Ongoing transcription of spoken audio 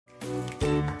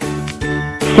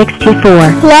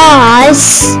64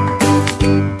 plus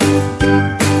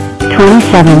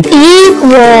 27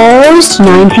 equals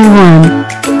 91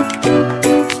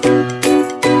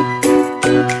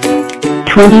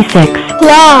 26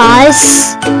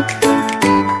 plus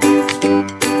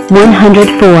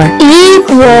 104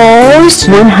 equals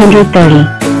 130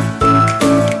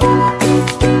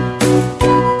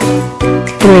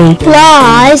 3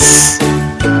 plus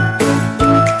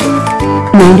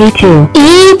 92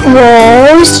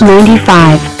 equals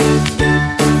 95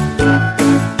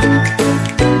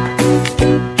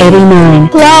 89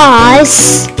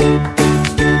 plus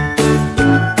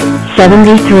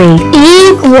 73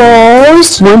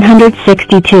 equals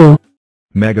 162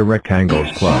 Mega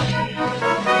Rectangles Club.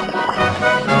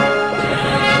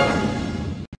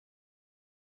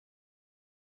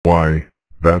 Why,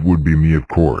 that would be me, of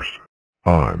course.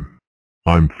 I'm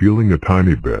feeling a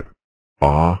tiny bit.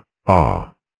 Ah.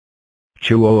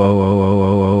 Chew oh oh oh oh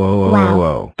oh oh oh Wow. oh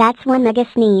oh. That's one mega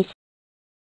sneeze.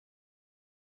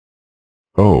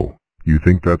 Oh, you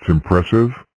think that's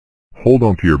impressive? Hold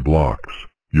on to your blocks.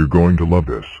 You're going to love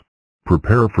this.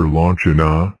 Prepare for launch in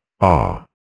Achoo.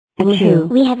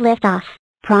 We have liftoff.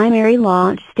 Primary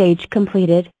launch stage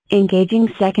completed,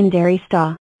 engaging secondary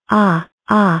star.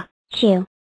 Chew.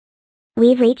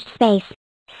 We've reached space.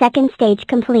 Second stage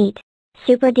complete.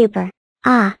 Super duper.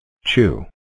 Chew.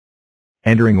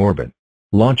 Entering orbit.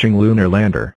 Launching lunar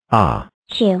lander.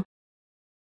 Chew.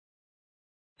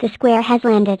 The square has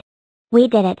landed. We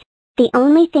did it. The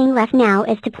only thing left now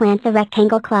is to plant the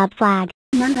rectangle club flag.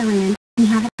 Numberland, we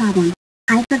have a problem.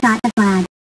 I forgot the flag.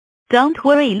 Don't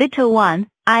worry, little one.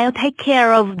 I'll take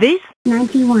care of this.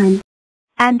 91.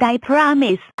 And I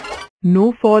promise.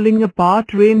 No falling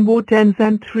apart rainbow tents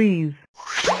and trees.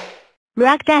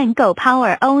 Rectangle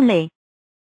power only.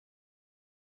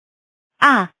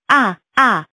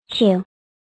 Chew.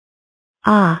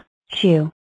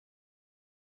 Chew.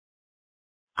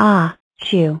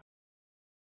 Chew.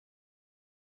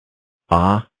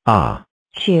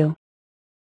 Chew.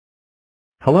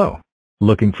 Hello.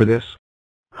 Looking for this?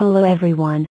 Hello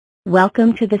everyone.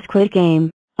 Welcome to the Squid Game,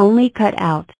 only cut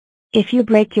out. If you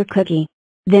break your cookie,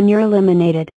 then you're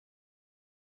eliminated.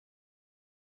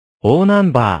 Oh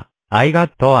number, I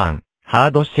got one,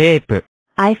 hard shape.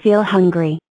 I feel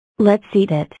hungry. Let's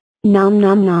eat it. Nom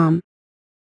nom nom.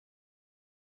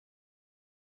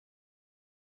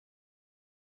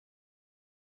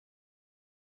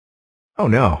 Oh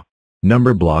no.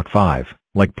 Number block 5,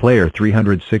 like player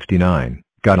 369,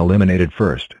 got eliminated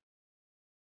first.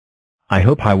 I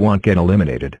hope I won't get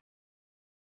eliminated.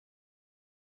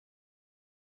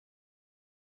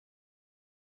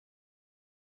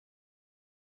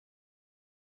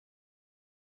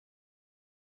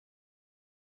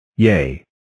 Yay.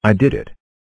 I did it.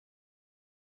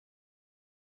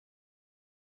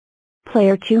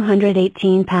 Player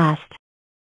 218 passed.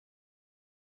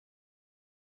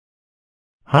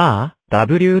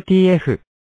 WTF.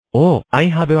 Oh, I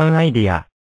have one idea.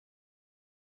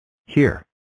 Here.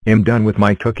 I'm done with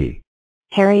my cookie.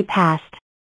 Harry passed.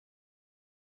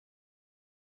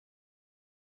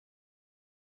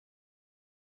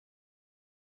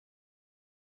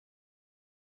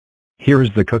 Here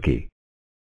is the cookie.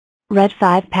 Red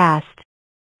 5 passed.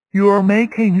 You're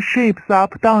making shapes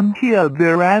up, down, here,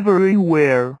 there,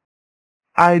 everywhere.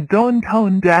 I don't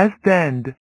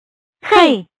understand.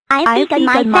 Hey, I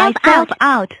figured myself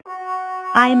out.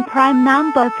 I'm prime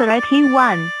number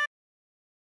 31.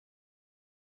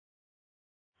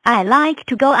 I like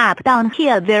to go up, down,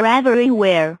 here, there,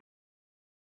 everywhere.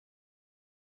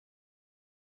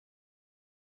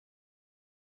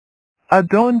 I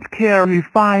don't care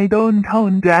if I don't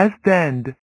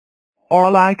understand.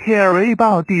 All I care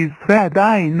about is that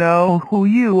I know who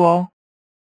you are.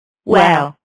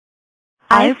 Well,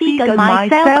 I figured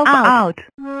myself out.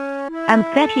 I'm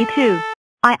 32.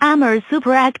 I am a super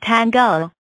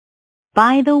rectangle.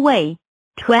 By the way,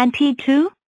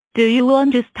 22? Do you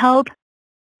want to stop?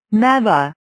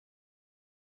 Never.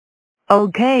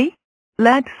 Okay,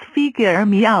 let's figure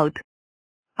me out.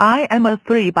 I am a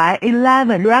 3 by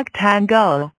 11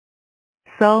 rectangle.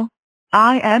 So,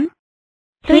 I am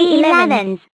 3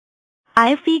 11s.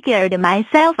 I figured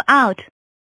myself out.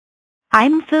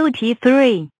 I'm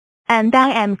 33, and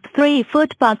I am 3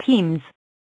 football teams.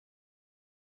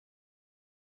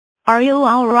 Are you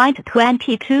alright,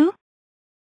 22?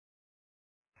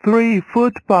 3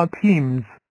 football teams.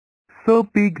 So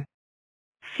big.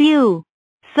 Phew,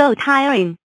 so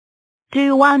tiring. Do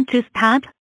you want to start?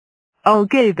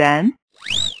 Okay then.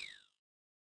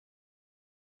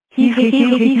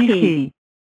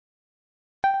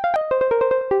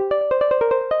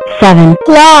 7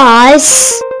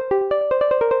 plus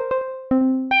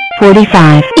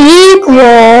 45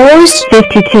 equals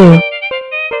 52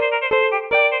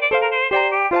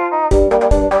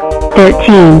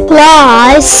 13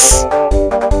 plus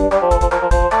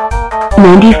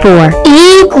 94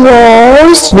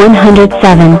 equals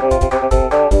 107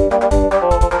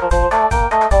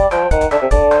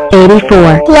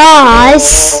 84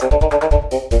 plus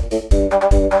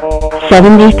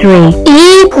 73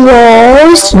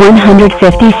 equals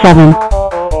 157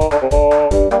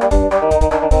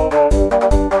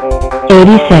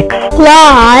 86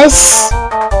 plus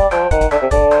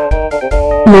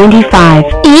 95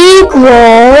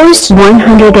 equals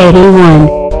 181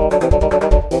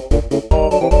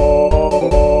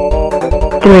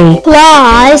 3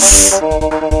 plus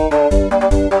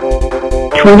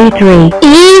 23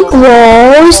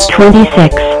 equals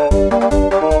 26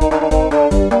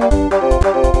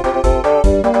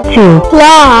 2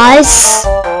 plus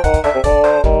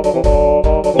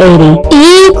 80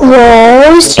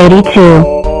 equals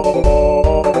 82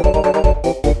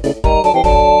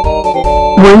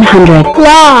 100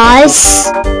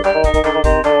 plus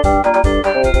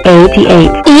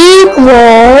 88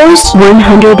 equals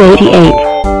 188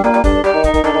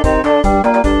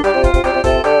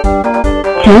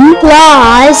 10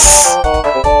 plus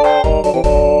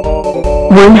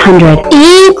 100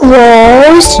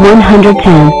 equals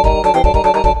 110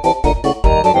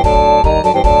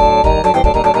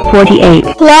 48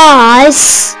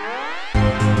 plus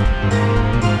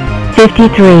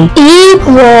 53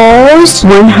 equals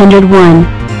 101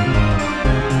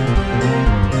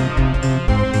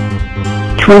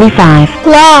 25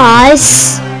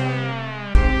 plus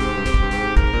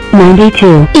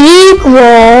 92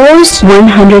 equals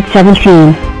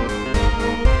 117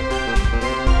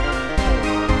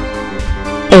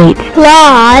 8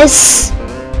 plus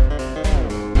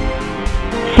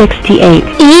 68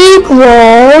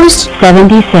 equals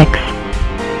 76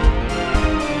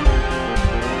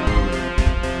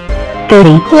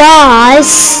 30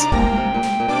 plus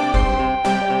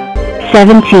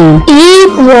 17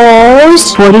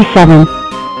 equals 47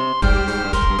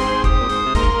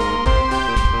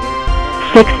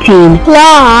 16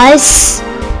 plus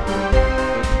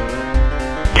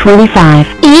 25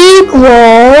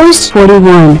 equals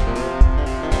 41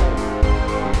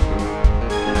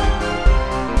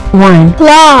 1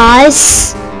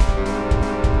 plus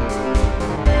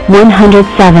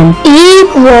 107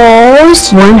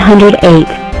 equals 108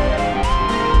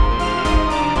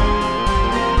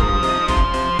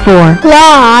 4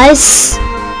 plus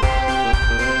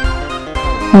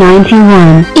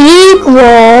 91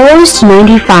 equals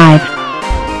 95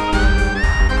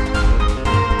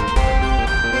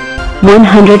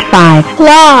 105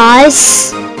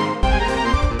 plus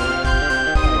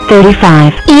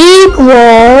 35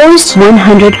 equals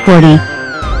 140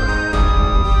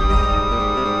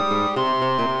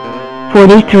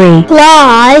 43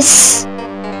 plus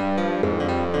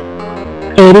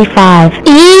 85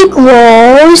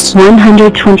 equals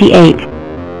 128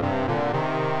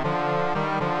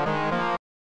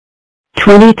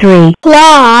 23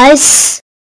 plus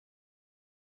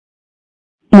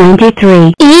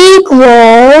 93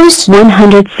 equals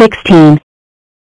 116